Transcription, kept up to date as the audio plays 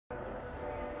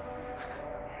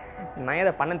நான்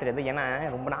எதை பண்ண தெரியாது, ஏன்னா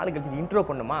ரொம்ப நாள் கழிச்சு இன்ட்ரோ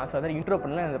பண்ணுமா, ஸோ அதான் இன்ட்ரோ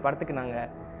பண்ணல. இந்த படத்துக்கு நாங்கள்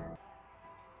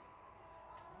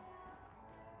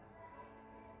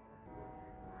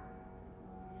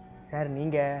சார்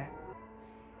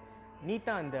நீ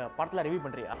தான் இந்த படத்தில் ரிவ்யூ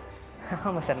பண்ணுறியா?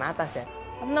 ஆமாம் சார், நான் தான் சார்.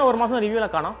 அப்படின்னா ஒரு மாதம்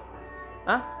ரிவ்யூலாம் காணோம்.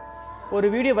 ஒரு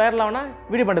வீடியோ வைரல் ஆகுனா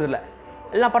வீடியோ பண்ணுறதில்ல,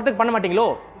 எல்லா படத்துக்கு பண்ண மாட்டிங்களோ?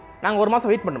 நாங்கள் ஒரு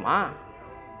மாதம் வெயிட் பண்ணுமா?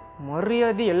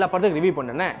 மரியாதை எல்லா படத்துக்கும் ரிவ்யூ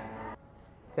பண்ணுனே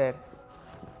சார்.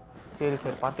 சரி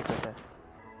சார், பார்த்துக்கிறேன் சார்.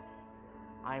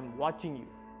 ஐ எம் வாட்சிங் யூ.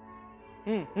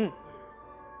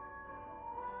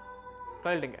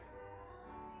 டாய்லெட்டுங்க,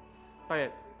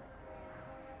 டாய்லெட்.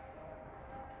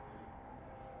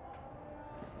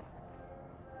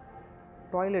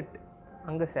 டாய்லெட்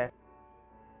அங்கே sir.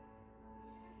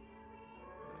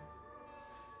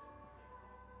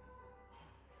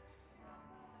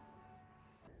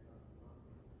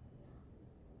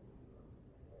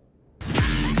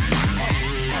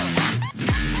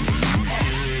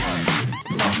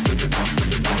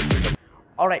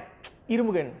 Alright,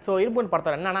 Iru Mugan. So Iru Mugan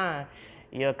படத்தில் என்னன்னா,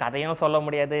 கதையும் சொல்ல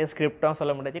முடியாது, ஸ்கிரிப்டும்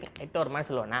சொல்ல முடியாது, ஒரு மாதிரி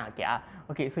சொல்லுவேண்ணா.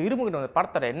 ஓகே. ஸோ இருமுகன் வந்து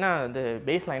படத்தில் என்ன வந்து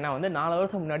பேஸ்லைனா வந்து 4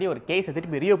 வருஷம் முன்னாடி ஒரு கேஸை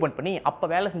திருப்பி ரீஓப்பன் பண்ணி அப்போ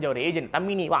வேலை செஞ்ச ஒரு ஏஜென்ட்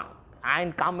தம்பினி வா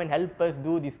and come and help us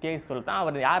do this case சொல்லிட்டு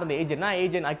அவர் யார் இந்த ஏஜென்ட்னா,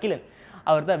 ஏஜென்ட் அகிலன்,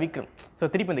 அவர் தான் விக்ரம்.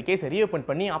 ஸோ திருப்பி இந்த கேஸை ரீஓப்பன்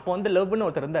பண்ணி அப்போ வந்து லவ்னு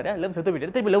ஒருத்தர் இருந்தார், லவ் செத்து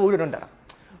போயிட்டு திருப்பி லவ் விட்டு வந்தார்.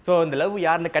 ஸோ அந்த லவ்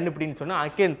யாருன்னு கண்டுபிடின்னு சொன்னால்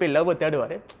அகிலன் போய் லவ்வை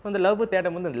தேடுவார். அந்த லவ்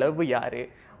தேடும் போது அந்த லவ் யார்,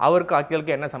 அவருக்கும்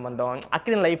அகிலுக்கும் என்ன சம்பந்தம்,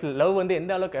 அகிலன் லைஃப்பில் லவ் வந்து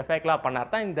எந்த அளவுக்கு எஃபெக்ட்லாம்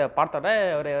பண்ணார் தான் இந்த படத்தோட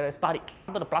ஒரு ஸ்டாரி,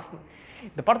 படத்தோட ப்ளாஸ் பாயிண்ட்.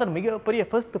 இந்த படத்தோட மிகப்பெரிய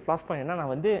ஃபர்ஸ்ட் ப்ளாஸ் பாயிண்ட் என்னன்னா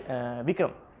வந்து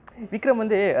விக்ரம்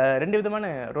வந்து 2 விதமான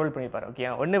ரோல் பண்ணியிருப்பார். ஓகே,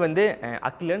 ஒன்று வந்து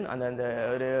அகிலன் அந்த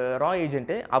ஒரு ரா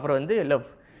ஏஜென்ட்டு, அப்புறம் வந்து லவ்.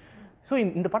 ஸோ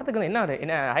இந்த படத்துக்கு வந்து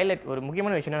என்ன ஹைலைட், ஒரு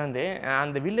முக்கியமான விஷயம் வந்து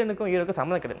அந்த வில்லனுக்கும் ஹீரோக்கும்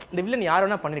சம்மந்தம் கிடையாது. இந்த வில்லன் யார்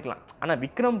வேணால் பண்ணியிருக்கலாம், ஆனால்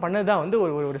விக்ரம் பண்ணது தான் வந்து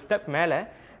ஒரு ஸ்டெப் மேலே.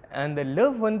 அந்த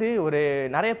லவ் வந்து ஒரு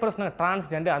நிறைய பர்சனாக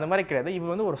டிரான்ஸ்ஜெண்டர் அந்த மாதிரி கிடையாது,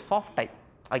 இவர் வந்து ஒரு soft type.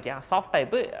 Okay, soft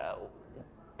type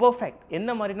perfect.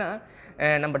 எந்த மாதிரினா,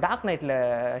 நம்ம டார்க் நைட்டில்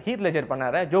ஹீத் லெஜர்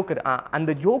பண்ணார ஜோக்கர்,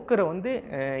 அந்த ஜோக்கரை வந்து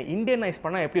இண்டியனைஸ்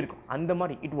பண்ணால் எப்படி இருக்கும் அந்த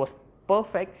மாதிரி இட் வாஸ்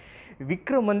பர்ஃபெக்ட்.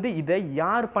 விக்ரம் வந்து இதை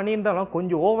யார் பண்ணியிருந்தாலும்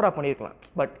கொஞ்சம் ஓவராக பண்ணியிருக்கலாம்,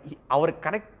 பட் அவர்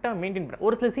கரெக்டாக மெயின்டைன் பண்ண.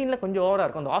 ஒரு சில சீனில் கொஞ்சம் ஓவராக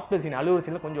இருக்கும், அந்த ஹாஸ்பிட்டல் சீன் அழுவுற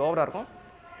சீனில் கொஞ்சம் ஓவராக இருக்கும்,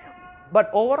 but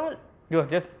overall it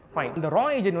was just fine. இந்த ரா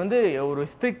ஏஜென்ட் வந்து ஒரு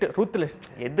ஸ்ட்ரிக்ட் ரூத்லெஸ்,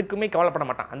 எதுக்குமே கவலைப்பட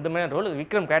மாட்டான், அந்த மாதிரி ரோல்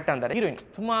விக்ரம் கேட்டால் அந்த ஹீரோயின்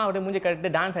சும்மா அப்படியே மூஞ்சி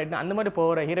கட்டிட்டு டான்ஸ் ஆகிட்டு அந்த மாதிரி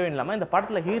போகிற ஹீரோயின் இல்லாமல் இந்த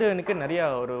படத்தில் ஹீரோயினுக்கு நிறையா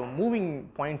ஒரு மூவிங்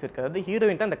பாயிண்ட்ஸ் இருக்குது. அதாவது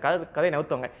ஹீரோயின் தான் அந்த கதையை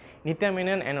நவுத்துவாங்க. Nithya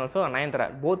Menon and also Nayanthara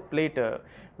both played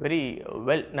very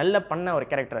well, நல்ல பண்ண ஒரு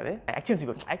கேரக்டர். அது ஆக்ஷன்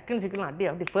சீக்வன்ஸ்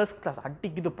அப்படியே ஃபர்ஸ்ட் கிளாஸ்,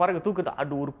 அடிக்குது பறகு தூக்குது,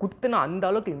 அது ஒரு குத்துனா அந்த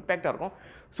அளவுக்கு இம்பேக்டாக இருக்கும்.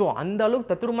 ஸோ அந்த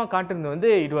அளவுக்கு தத்துரமாக காட்டுறது வந்து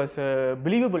இட் வாஸ்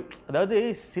பிலீவபிள். அதாவது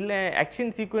சில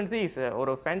ஆக்ஷன் சீக்வன்ஸு இஸ்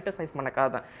ஒரு ஃபேண்டசைஸ் பண்ண கதை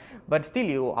தான், பட்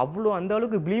ஸ்டில் அவ்வளோ அந்த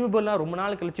அளவுக்கு பிலீவபிளாக ரொம்ப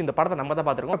நாள் கழிச்சு இந்த படத்தை நம்ம தான்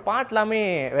பார்த்துருக்கோம். பாட்டு எல்லாமே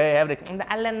ஆவரேஜ், இந்த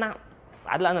அல்லன்னா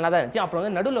அதெல்லாம் நல்லா தான் இருந்துச்சு. அப்புறம்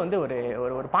வந்து நடுவில் வந்து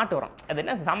ஒரு பாட்டு வரும், அது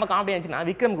என்ன செம்ம காமெடியாக இருந்துச்சுன்னா,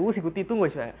 விக்ரமுக்கு ஊசி குத்தி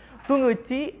தூங்க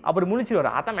வச்சு அப்புறம் முழிச்சிடுவார்,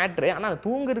 அதான் மேட்ரு. ஆனால் அந்த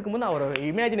தூங்க இருக்கும்போது அவர்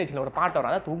இமேஜினேஷனில் ஒரு பாட்டு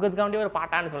வரும், அதாவது தூங்கிறதுக்காண்டியே ஒரு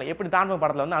பாட்டான்னு சொல்லலாம். எப்படி தாழ்மை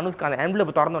படத்தில் வந்து அனுஷ்கா அந்த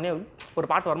என்வலப் திறந்தோடனே ஒரு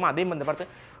பாட்டு வருமா, அதே மாதிரி இந்த படத்தை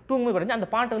தூங்கும்போது படிச்சு அந்த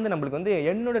பாட்டு வந்து நம்மளுக்கு வந்து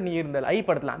என்னோட நீ இருந்த ஐ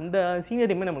படத்தில் அந்த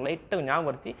சீனரியுமே நம்மளுக்கு லைட்டாக ஞாபகம்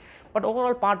வச்சு. But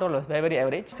overall pot all was very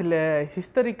average. சில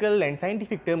ஹிஸ்டாரிக்கல் அண்ட்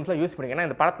சயின்டிஃபிக் டேர்ம்ஸ்லாம் யூஸ் பண்ணிங்க. ஏன்னா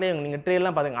இந்த படத்துலேயே நீங்கள்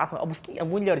ட்ரெயிலாம் பார்த்துங்க, ஆஸ்மா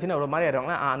மூஞ்சி அடிச்சுன்னு ஒரு மாதிரி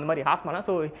ஆயிடுவாங்க, அந்த மாதிரி ஆஸ்மாலாம்.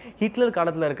 ஸோ ஹிட்லர்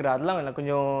காலத்தில் இருக்கிற அதெல்லாம்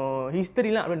கொஞ்சம்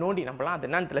ஹிஸ்டரிலாம் அப்படியே நோண்டி நம்மளாம் அது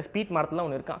என்னன்னு தெரியல, ஸ்பீட் மரத்துலாம்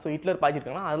ஒன்று இருக்கான். ஸோ ஹிட்லர்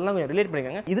பாய்ச்சிருக்காங்க, அதெல்லாம் கொஞ்சம் ரிலேட்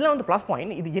பண்ணிக்காங்க. இதெல்லாம் வந்து ப்ளஸ்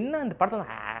பாயிண்ட். இது என்ன இந்த படத்தில்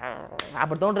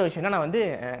அப்படி தோன்ற விஷயம்னா, நான் வந்து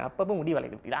அப்பப்போ முடி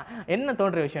வளைக்கிறீங்களா என்ன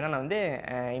தோன்ற விஷயம்னா, நான் வந்து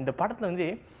இந்த படத்தில் வந்து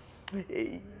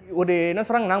ஒரு என்ன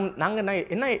சொல்கிறாங்க, நாங்கள்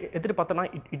என்ன எதிர்பார்த்தோன்னா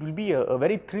it will be a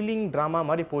very thrilling drama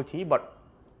மாதிரி போச்சு. But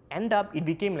end up it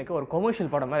became like ஒரு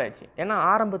கொமர்ஷியல் படம் மாதிரி ஆச்சு. ஏன்னா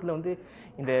ஆரம்பத்தில் வந்து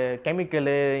இந்த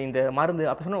கெமிக்கலு இந்த மருந்து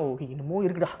அப்போ சொன்னால் ஓகே இன்னமோ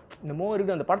இருக்குடா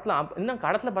அந்த படத்தில். இன்னும்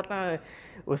கடத்தில் பார்த்தா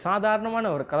ஒரு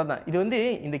சாதாரணமான ஒரு கதை தான். இது வந்து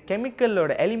இந்த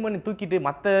கெமிக்கலோட எலிமெண்ட் தூக்கிட்டு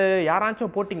மற்ற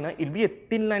யாராச்சும் போட்டிங்கன்னா it be a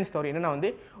thin line story. என்னென்னா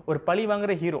வந்து ஒரு பழி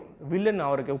வாங்குற ஹீரோ வில்லன்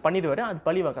அவருக்கு பண்ணிடுவார், அது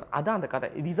பழி வாங்குறார், அதான் அந்த கதை.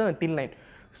 இதுதான் தின் லைன்.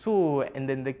 ஸோ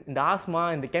இந்த ஆஸ்மா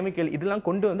இந்த கெமிக்கல் இதெல்லாம்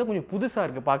கொண்டு வந்து கொஞ்சம் புதுசாக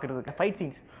இருக்குது பார்க்குறதுக்கு. ஃபைட்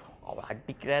சீன்ஸ் அவர்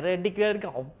அடிக்கிறாருக்கு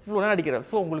அவ்வளோ நேரம் அடிக்கிறார்.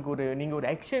 ஸோ உங்களுக்கு நீங்கள் ஒரு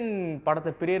ஆக்ஷன்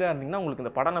படத்தை பிரியராக இருந்தீங்கன்னா உங்களுக்கு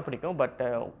இந்த படம்லாம் பிடிக்கும். பட்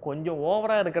கொஞ்சம்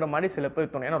ஓவராக இருக்கிற மாதிரி சில பேர்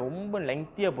தோணும், ஏன்னா ரொம்ப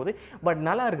லெங்க்த்தியாக போகுது. பட்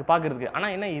நல்லா இருக்குது பார்க்குறதுக்கு.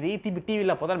 ஆனால் என்ன இதே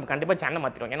டிவியில் போதான் நம்ம கண்டிப்பாக சேனல்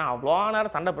மாற்றிடுவோம், ஏன்னா அவ்வளோ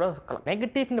நேரம் சண்டை போட இருக்கலாம்.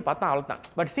 நெகட்டிவ்னு பார்த்தா அவ்வளோ தான்.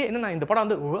 பட் என்னன்னா இந்த படம்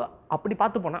வந்து அப்படி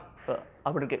பார்த்து போனால்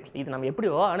அப்படி இருக்குது. இது நம்ம எப்படி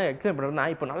ஆனால் எக்ஸ்பிளைன் பண்ணுறதுனா,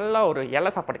 இப்போ நல்லா ஒரு இலை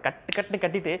சாப்பாடு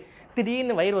கட்டிட்டு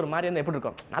திடீர்னு வயிறு ஒரு மாதிரி இருந்தால் எப்படி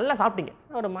இருக்கும், நல்லா சாப்பிட்டீங்க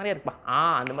ஒரு மாதிரியா இருப்பா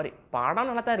அந்த மாதிரி படம்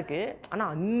நல்லா தான் இருக்குது,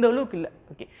 ஆனால் அந்த அளவுக்கு இல்லை.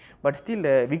 Okay, but still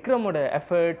விக்ரமோட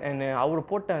effort and அவர்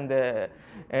போட்ட அந்த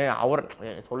அவர்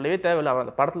சொல்லவே தேவையில்லை, அவர்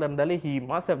அந்த படத்தில் இருந்தாலே he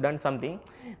must have done something.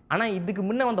 ஆனால் இதுக்கு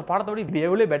முன்னே வந்த படத்தோடு இது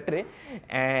எவ்வளோ பெட்ரு.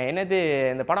 என்னது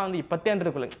இந்த படம் வந்து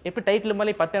 10 எப்போ டைட்டில்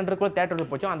மேலே 10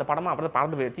 தேட்டருக்கு போச்சோ அந்த படமாக அப்புறம்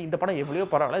பறந்து போயிடுச்சு. இந்த படம் எவ்வளோ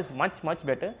பரவாயில்ல, இட்ஸ் மச்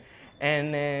பெட்டர்.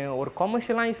 அண்ட் ஒரு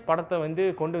கமர்ஷியலைஸ் படத்தை வந்து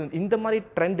கொண்டு வந்து இந்த மாதிரி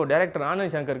ட்ரெண்ட் டேரக்டர்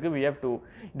ஆனந்த் சங்கருக்கு வி ஹேவ் டு.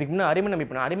 இதுக்கு முன்னே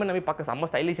அரிமன் நம்பி பார்க்க செம்ம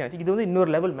ஸ்டைலிஷ் ஆச்சு. இது வந்து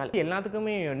இன்னொரு லெவல் மேலே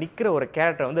எல்லாத்துக்குமே நிற்கிற ஒரு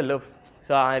கேரக்டர் வந்து லவ்.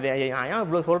 ஸோ அது ஏன்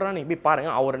இவ்வளோ சொல்கிறான்னு இப்படி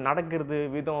பாருங்கள். அவர் நடக்கிறது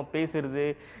விதம், பேசுகிறது,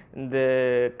 இந்த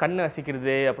கண்ணு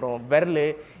அசைக்கிறது, அப்புறம் விரல்,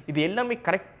 இது எல்லாமே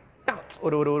கரெக்டாக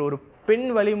ஒரு ஒரு ஒரு பெண்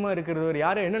வலிமை இருக்கிறது. ஒரு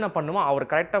யாரும் என்னென்ன பண்ணுமோ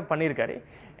அவர் கரெக்டாக பண்ணியிருக்காரு.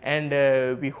 And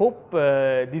we hope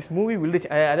this movie will reach.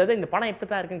 அதாவது இந்த படம் எப்படி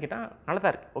தான் இருக்குன்னு கேட்டால் நல்லா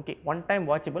தான் இருக்குது. Okay, one time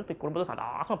watchable. போய் குடும்பத்தை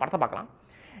சந்தோஷமாக படத்தை பார்க்கலாம்.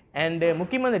 அண்டு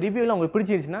முக்கியமாக இந்த ரிவ்யூலாம் உங்களுக்கு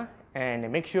பிடிச்சிருச்சுன்னா and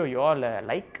make sure you all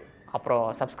like, அப்புறம்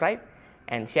சப்ஸ்கிரைப்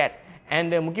அண்ட் ஷேர்.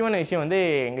 அண்டு முக்கியமான விஷயம் வந்து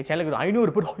எங்கள் சேனலுக்கு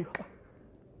 500 பேர்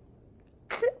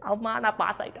அம்மா நான்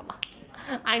பாஸ் ஆகிட்டேம்மா.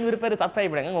 500 பேர்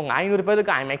சப்ஸ்கிரைப் பண்ணுங்க. உங்கள் 500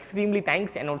 பேருக்கு I am extremely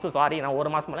thanks. And also sorry, நான் ஒரு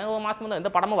மாதம் வந்து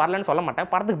எந்த படமும் வரலன்னு சொல்ல மாட்டேன்.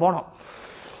 படத்துக்கு போனோம்,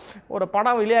 ஒரு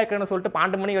படம் வெளியாக்குன்னு சொல்லிட்டு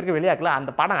 12 மணி வரைக்கும் வெளியாக்கல.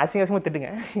 அந்த படம் அசிங்கமாக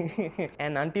திட்டுங்க.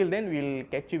 And until then will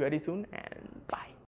catch you very soon and bye.